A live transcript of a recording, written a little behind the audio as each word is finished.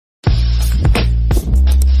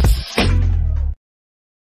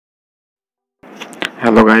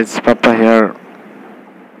Hello guys, pAppA here.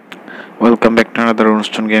 Welcome back to another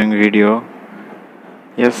Unstone gaming video.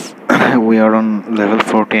 Yes, we are on level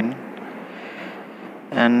 14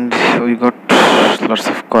 and we got lots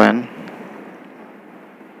of coin.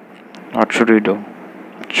 What should we do?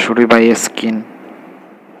 Should we buy a skin?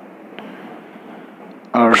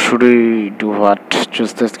 Or should we do what?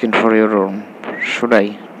 Choose the skin for your own. Should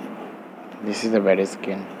I? This is a bad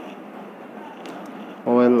skin.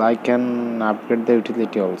 Well, I can upgrade the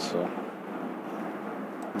utility also.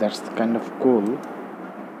 That's kind of cool.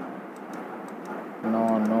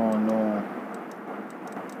 No.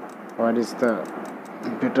 What is the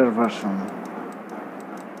better version?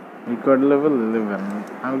 Record level 11.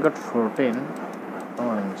 I've got 14.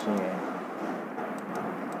 OMG.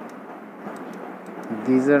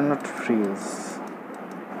 These are not freeze.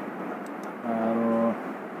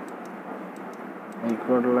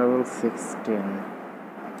 Record level 16.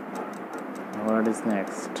 What is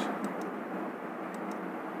next?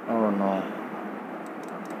 Oh no.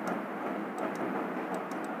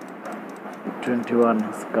 21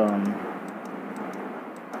 has gone.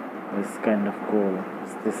 It's kind of cool.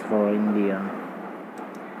 Is this for India?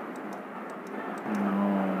 No.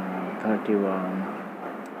 31.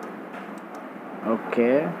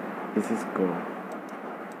 Okay. This is cool.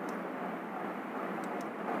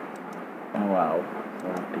 Wow.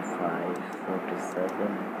 45,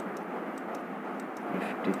 47,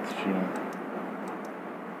 53.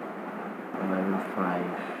 Level 5,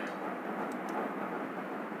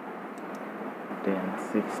 10,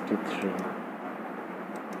 63,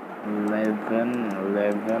 11.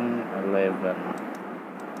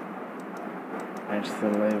 It's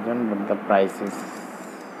 11, but the price is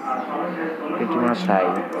pretty much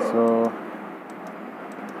high. So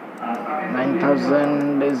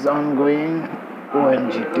 9,000 is ongoing.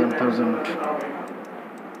 OMG, 10,000.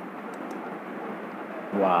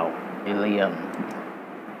 Wow, alien.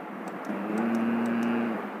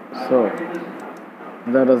 So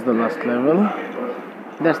that was the last level.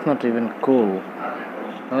 That's not even cool.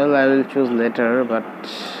 Well, I will choose later, but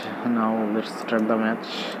now let's start the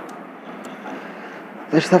match.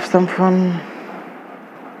 Let's have some fun.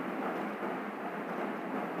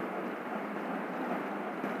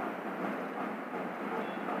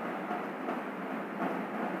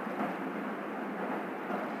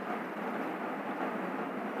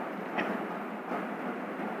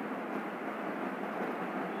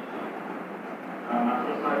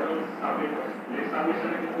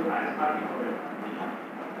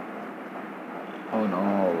 Oh no.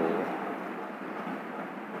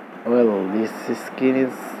 Well, this skin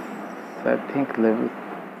is, I think, level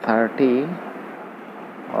 30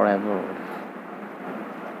 or above.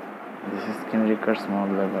 This skin requires more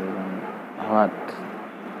level than what?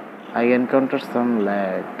 I encountered some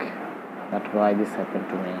lag. That's why this happened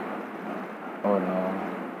to me. Oh no.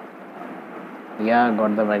 Yeah,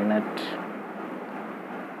 got the magnet.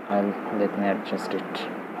 Let me adjust it.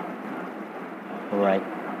 Right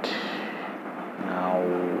now.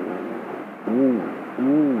 Ooh.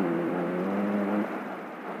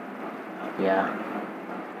 Yeah.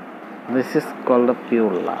 This is called a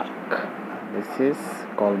pure luck.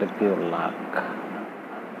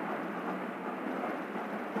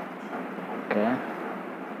 Okay.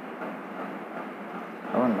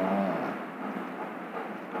 Oh no.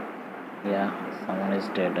 Yeah, someone is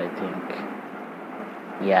dead, I think.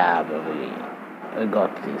 Yeah, baby. We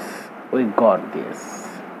got this.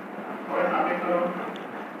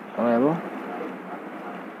 Well,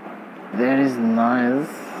 there is noise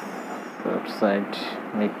outside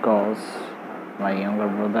because my younger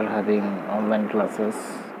brother having online classes.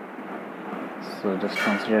 So just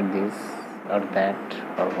consider this or that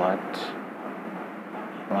or what.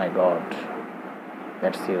 Oh my god.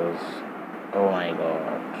 That's yours. Oh my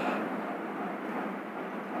god.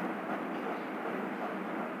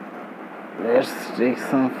 Let's take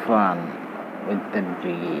some fun with that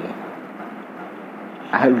bee.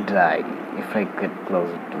 I'll die if I get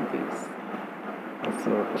closer to this.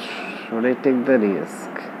 So, should I take the risk?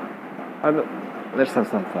 Or let's have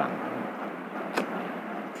some fun.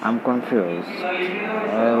 I'm confused.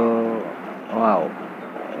 Well, wow.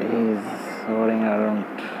 He's hovering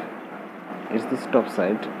around. Is this top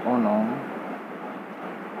side? Oh no.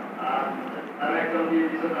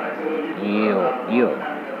 Yo.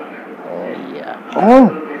 Oh yeah. Oh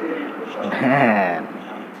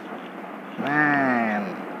man,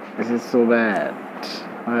 this is so bad.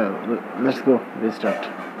 Well, let's go. Restart.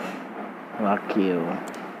 Fuck you.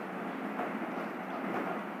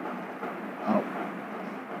 Oh.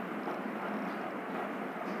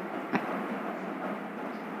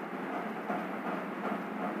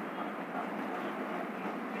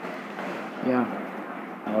 Yeah,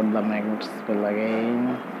 got the magnet spell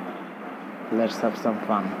again. Let's have some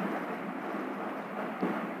fun.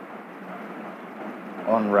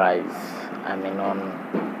 On rise, I mean on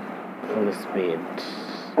full speed.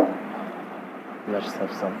 Let's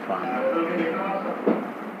have some fun.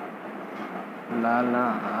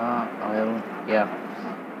 Well, yeah.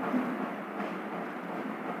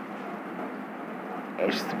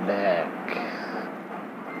 It's back.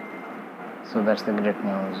 So that's the great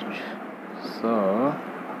news. So,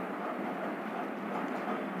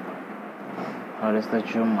 what is the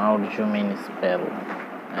zoom out, zoom in spell?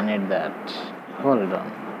 I need that. Hold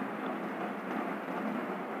on.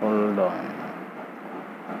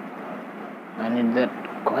 I need that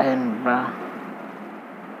coin, bruh.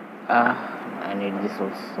 I need this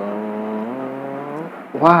also.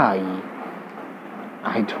 Why?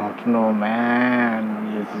 I don't know, man.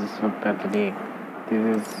 This is so pathetic. This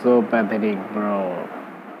is so pathetic, bro.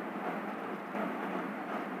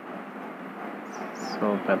 So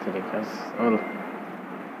pathetic as well.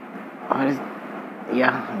 What is?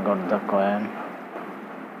 Yeah, got the coin.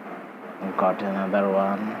 Got another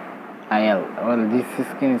one. Well, this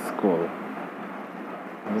skin is cool.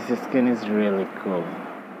 This skin is really cool.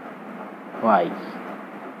 Why?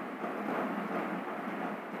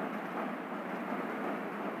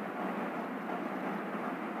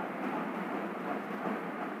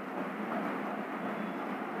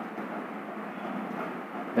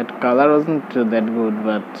 That color wasn't that good,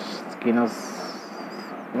 but skin was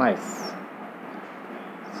nice.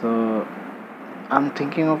 So I'm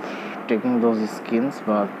thinking of taking those skins,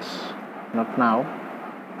 but not now.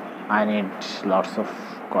 I need lots of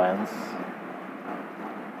coins.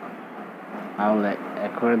 I'll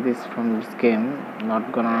acquire this from this game.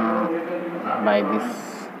 Not gonna buy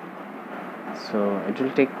this, so it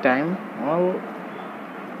will take time. Well,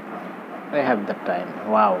 I have the time.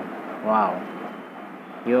 Wow,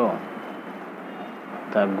 yo,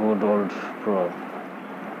 the good old pro.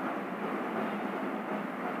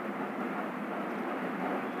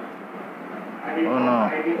 Oh no,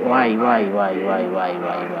 why?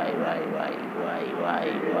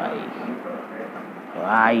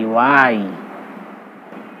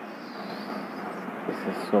 This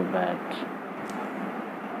is so bad.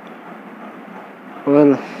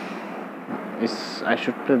 Well, I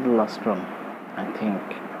should play the last one. I think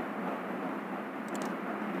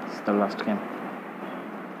it's the last game.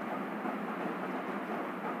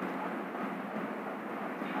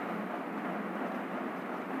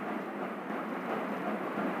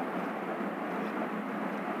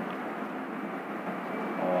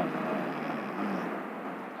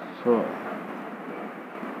 So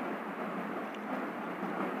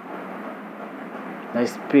the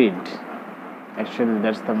speed, actually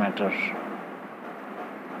that's the matter.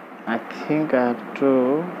 I think I have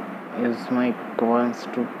to use my coins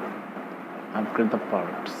to upgrade the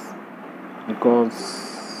parts,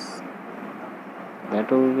 because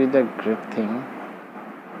that will be the great thing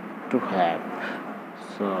to have.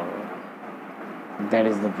 So that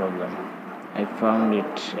is the problem. I found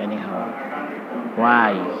it anyhow.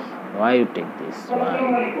 Why you take this? Why?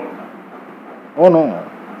 Oh no.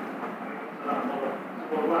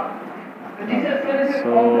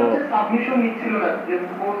 So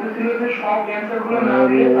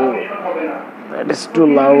that is too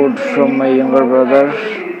loud from my younger brother.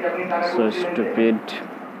 So stupid.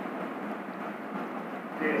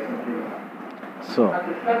 So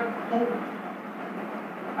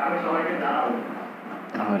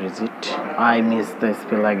what is it? I missed the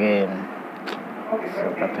spell again.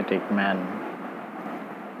 So pathetic, man.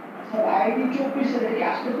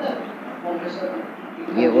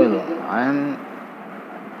 Yeah, well, I am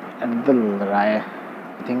at the right.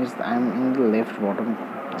 I think I'm in the left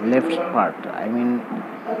part. I mean,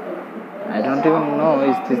 I don't even know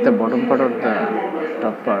is this the bottom part or the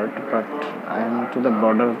top part, but I am to the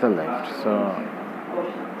border of the left. So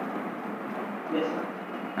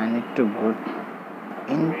I need to go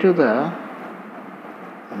into the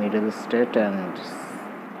middle state and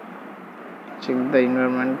check the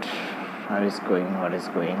environment. What is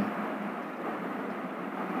going?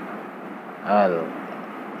 Well,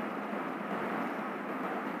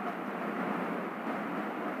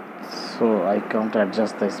 so I can't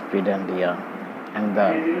adjust the speed and the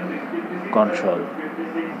control.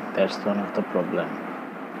 That's one of the problem.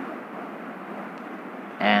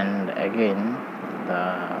 And again, the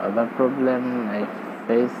other problem I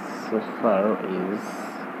face so far is,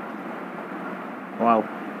 wow,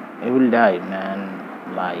 you will die, man.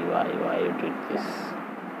 Why you did this?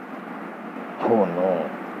 Oh no,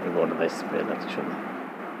 you got the spell actually.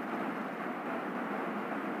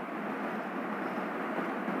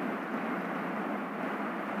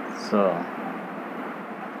 So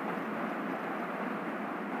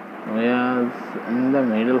we are in the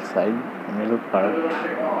middle part,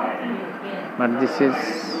 but this is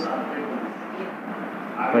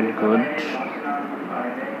quite good.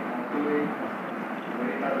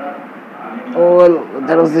 Oh well,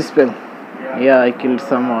 there was this spell. Yeah, I killed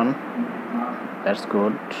someone. That's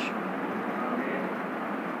good.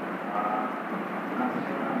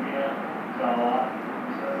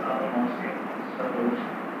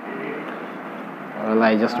 Well,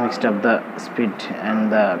 I just mixed up the speed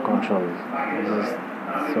and the control. This is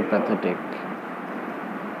so pathetic.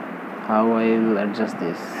 How I will adjust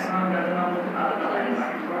this?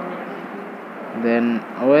 Then,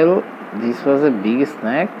 well, this was a big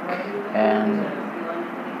snack, and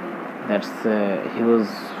that's a huge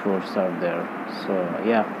force out there. So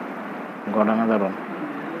yeah, got another one.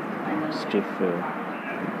 Stiff.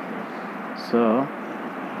 So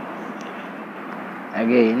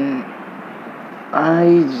again,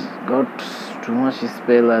 I got too much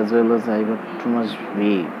spell as well as I got too much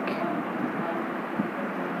weak.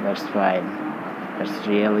 That's fine. That's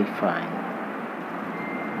really fine.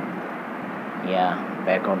 Yeah,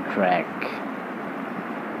 back on track.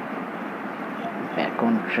 Back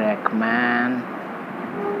on track, man.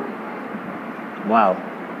 Wow,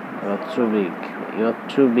 you're too big. You're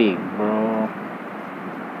too big, bro.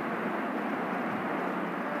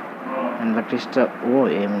 And the crystal,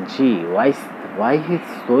 OMG, why he's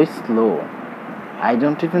so slow? I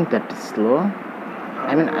don't even that slow.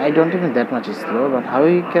 I mean, I don't even that much slow, but how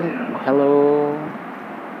he can, hello?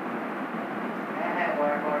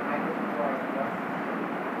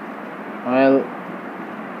 Well,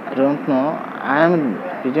 I don't know. I'm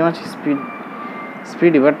pretty much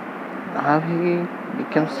speedy, but how he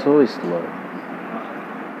becomes so slow?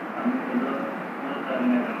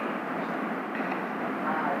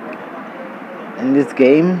 In this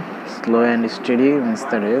game, slow and steady wins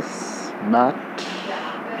the race, but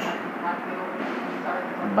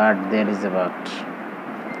there is a but.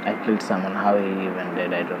 I killed someone. How he even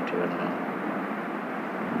did, I don't even know.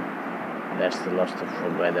 That's the loss of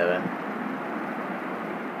food, by the way.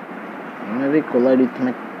 Maybe collide with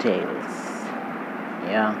my tails.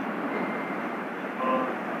 Yeah.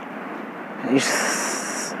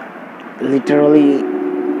 It's literally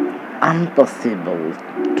impossible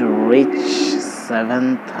to reach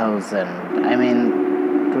 7,000. I mean,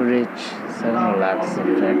 to reach 7 lakhs,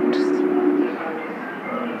 in fact.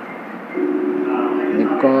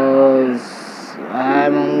 Because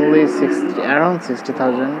I'm only around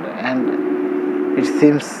 60,000, and it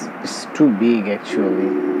seems it's too big actually.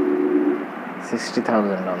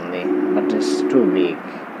 60,000 only, but it's too big.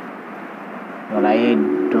 But I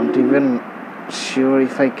don't even sure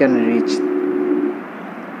if I can reach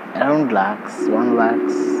around 1 lakhs,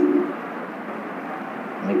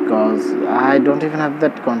 because I don't even have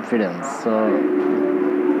that confidence. So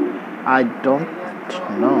I don't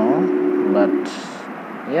know, but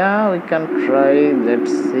yeah, we can try.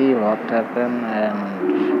 Let's see what happens. And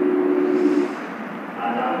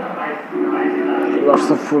lots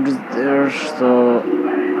of food is there, so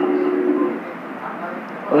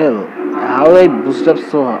well, how I boost up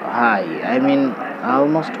so high? I mean, I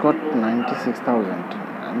almost got 96,000,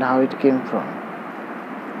 and how it came from?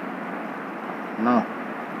 No,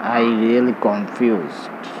 I really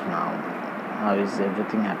confused now. How is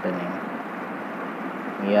everything happening?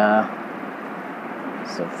 Yeah,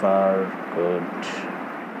 so far good,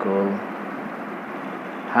 cool.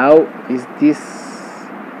 How is this?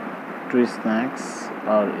 2 snacks,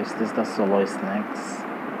 or is this the solo snacks?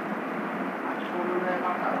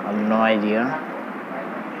 I have no idea.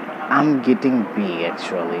 I'm getting big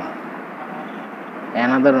actually.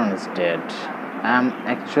 Another one is dead.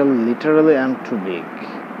 Literally I'm too big.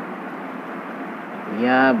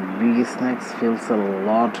 Yeah, big snacks feels a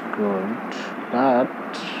lot good, but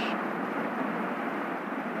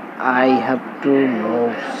I have to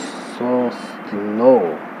move so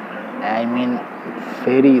slow. I mean,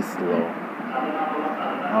 very slow,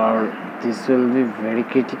 or this will be very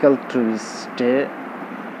critical to stay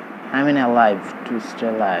alive,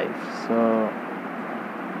 so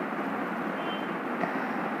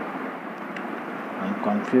I'm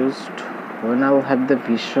confused. When I'll have the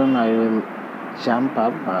vision, I will jump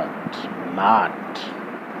up, but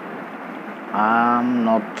I'm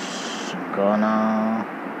not gonna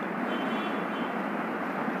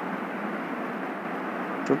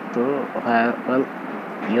well,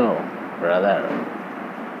 yo, brother,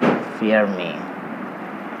 fear me.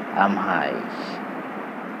 I'm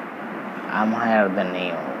higher than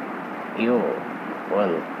you.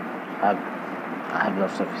 Well, I have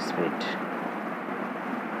lots of speed.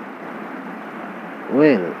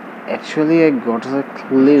 Well, Actually, I got a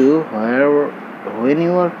clue where when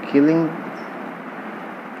you are killing,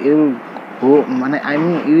 you'll go. I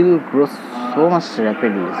mean, you will grow so much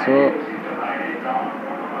rapidly. So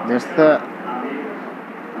that's the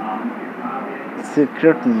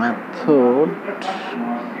secret method.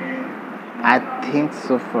 I think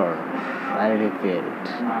so far. I repeat.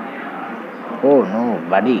 Oh no,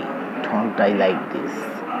 buddy! Don't die like this.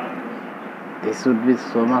 This would be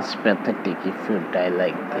so much pathetic if you die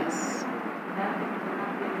like this.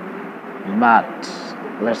 But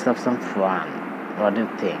let's have some fun. What do you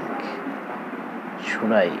think?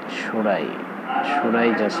 Should I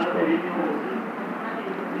just go?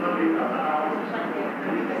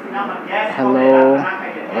 Hello.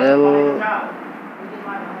 Well,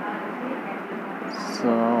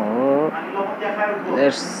 so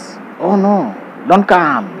let's. Oh no! Don't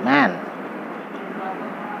come, man.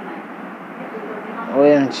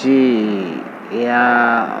 OMG.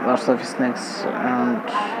 Yeah, lots of snakes around.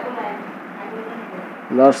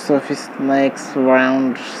 Lots of snakes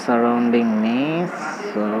around surrounding me.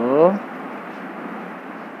 So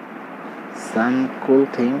some cool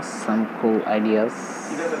things, some cool ideas.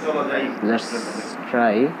 Let's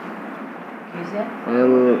try.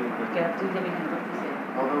 Well,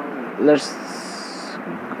 let's.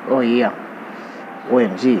 Oh yeah.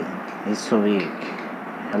 OMG, he's so weak.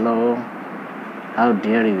 Hello. How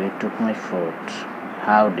dare you? You took my food.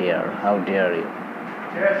 How dare you?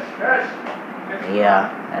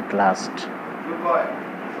 Yeah, at last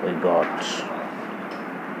we got.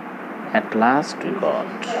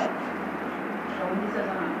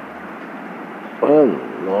 Well,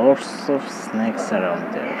 lots of snakes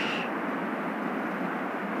around there.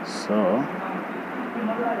 So,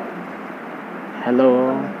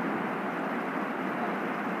 hello.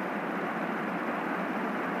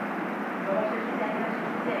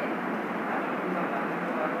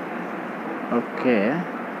 Okay.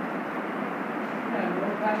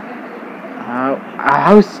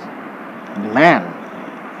 How's man?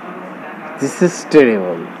 This is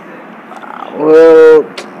terrible. Well,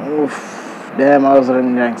 oof, damn! I was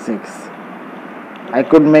running rank 6. I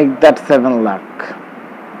could make that 7 luck.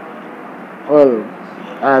 Well,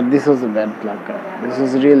 this was a bad luck. This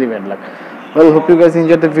was really bad luck. Well, hope you guys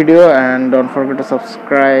enjoyed the video and don't forget to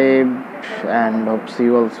subscribe. And hope see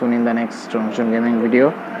you all soon in the next gaming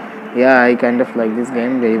video. Yeah, I kind of like this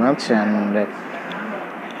game very much, and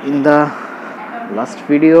in the last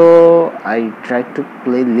video I tried to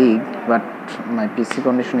play League, but my PC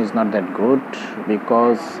condition is not that good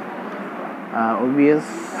because OBS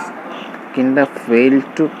kinda failed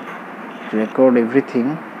to record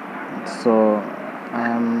everything. So I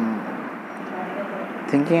am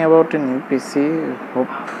thinking about a new PC. Hope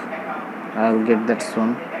I'll get that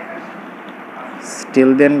soon.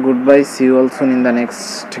 Till then, goodbye. See you all soon in the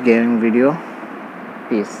next gaming video.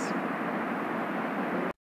 Peace.